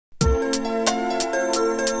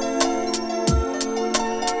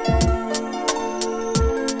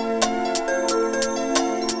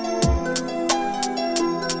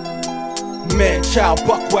child,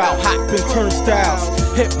 buck wild, hopping turnstiles.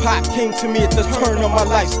 Hip-hop came to me at the turn of my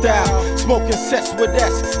lifestyle. Smoking sets with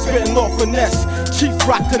S, spitting off finesse. Chief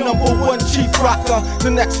rocker, #1 chief rocker.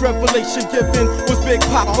 The next revelation given was Big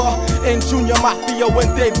Papa and Junior Mafia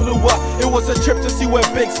when they blew up. It was a trip to see where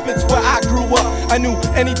Big spits where I grew up. I knew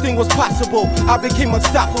anything was possible, I became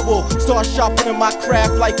unstoppable. Started sharpening my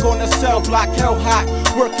craft like on a cell block, hell hot.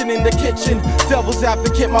 Working in the kitchen, devil's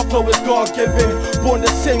advocate, my flow is God-given. Born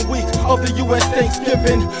the same week of the US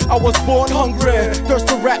Thanksgiving. I was born hungry, thirst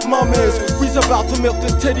to rap mummies. We's about to milk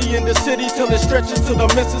this titty in the city till it stretches to the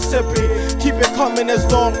Mississippi. Keep it coming as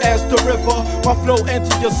long as the river. My flow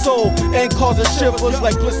enter your soul and causes shivers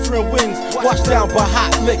like blistering winds. Washed down by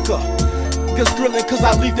hot liquor. Niggas drilling cause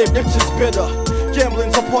I leave their bitches bitter.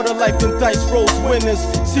 Gambling's a part of life and dice rolls winners.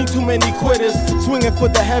 Seen too many quitters, swinging for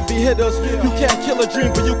the heavy hitters. You can't kill a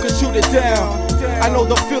dream, but you can shoot it down. I know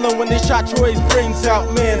the feeling when they shot Troy's brains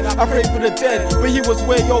out, man. I prayed for the dead, but he was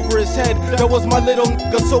way over his head. That was my little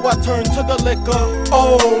nigga, so I turned to the liquor.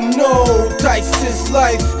 Oh no, dice is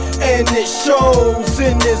life, and it shows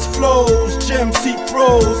in his flows. Gems he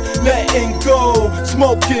throws, letting go,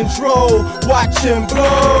 smoking dro, watch him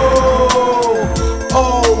blow.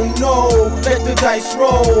 Oh no, let the dice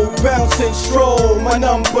roll, bounce and stroll, my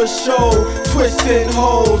numbers show, twisting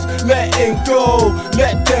holes, letting go,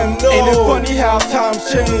 let them know. Ain't it funny how times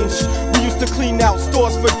change? We used to clean out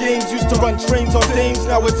stores for games, used to run trains on dames,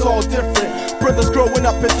 now it's all different. Brothers growing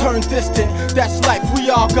up and turn distant, that's life, we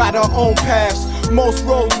all got our own past. Most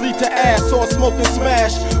roads lead to ass or smoke and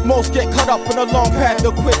smash. Most get cut up in a long path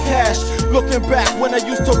of quick cash. Looking back when I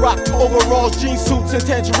used to rock overalls, jean suits, and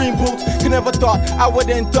tangerine boots. Could never thought I would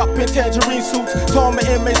end up in tangerine suits. Told my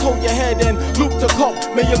inmates, hold your head and loop the coke.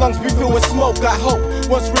 May your lungs be filled with smoke, I hope.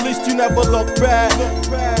 Once released, you never look back.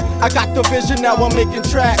 I got the vision, now I'm making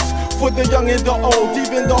tracks. For the young and the old,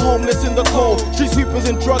 even the homeless and the cold. Street sweepers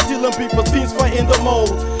and drug dealing people, fiends fighting the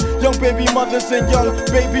mold. Young baby mothers and young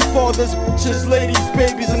baby fathers, bitches, ladies,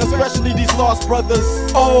 babies, and especially these lost brothers.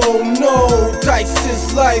 Oh no, dice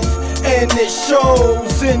is life, and it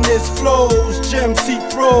shows in his flows. Gems he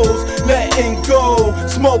throws, letting go,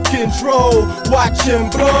 smoking dro, watch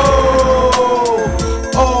him blow.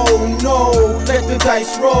 Oh no, let the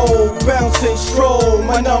dice roll, bounce and stroll,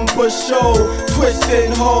 my numbers show,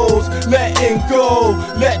 twisting holes, letting go,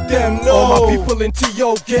 let them know. All my people in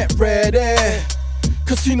TO, get ready.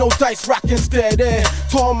 Casino dice rockin' steady.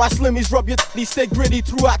 To all my slimmies, rub your titties, stay gritty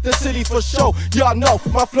throughout the city for show. Y'all know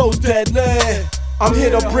my flow's deadly. I'm here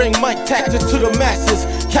to bring Mike tactics to the masses.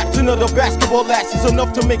 Captain of the basketball asses,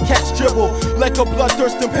 enough to make cats dribble. Like a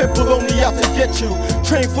bloodthirsty pit bull, only out to get you.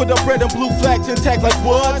 Train for the red and blue flags and tag like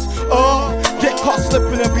what? Get caught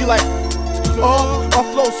slipping and be like, my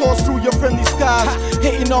flow soars through your friendly skies.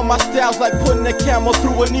 Hating on my styles like putting a camel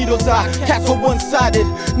through a needle's eye. Cats are one-sided,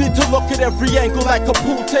 need to look at every angle like a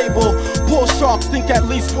pool table. Bull sharks think at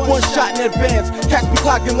least one shot in advance. Cats be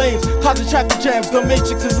clogging lanes, causing traffic jams. The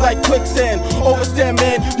matrix is like quicksand. Overstand,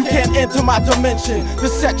 man, you can't enter my dimension. The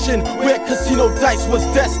section where casino dice was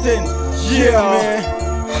destined. Yeah, man.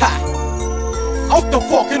 Ha! Off the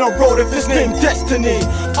fork in the road if his name Destiny.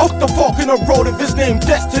 Off the fork in the road if his name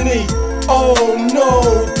Destiny. Oh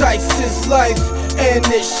no, dice is life, and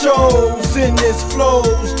it shows in his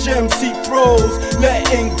flows. Gems he throws,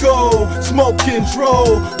 letting go, smoking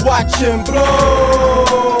dro, watch him blow.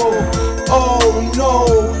 Oh no,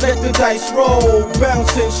 let the dice roll,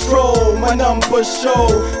 bounce and stroll, my numbers show,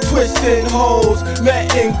 twisting holes,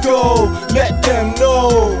 letting go, let them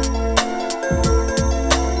know.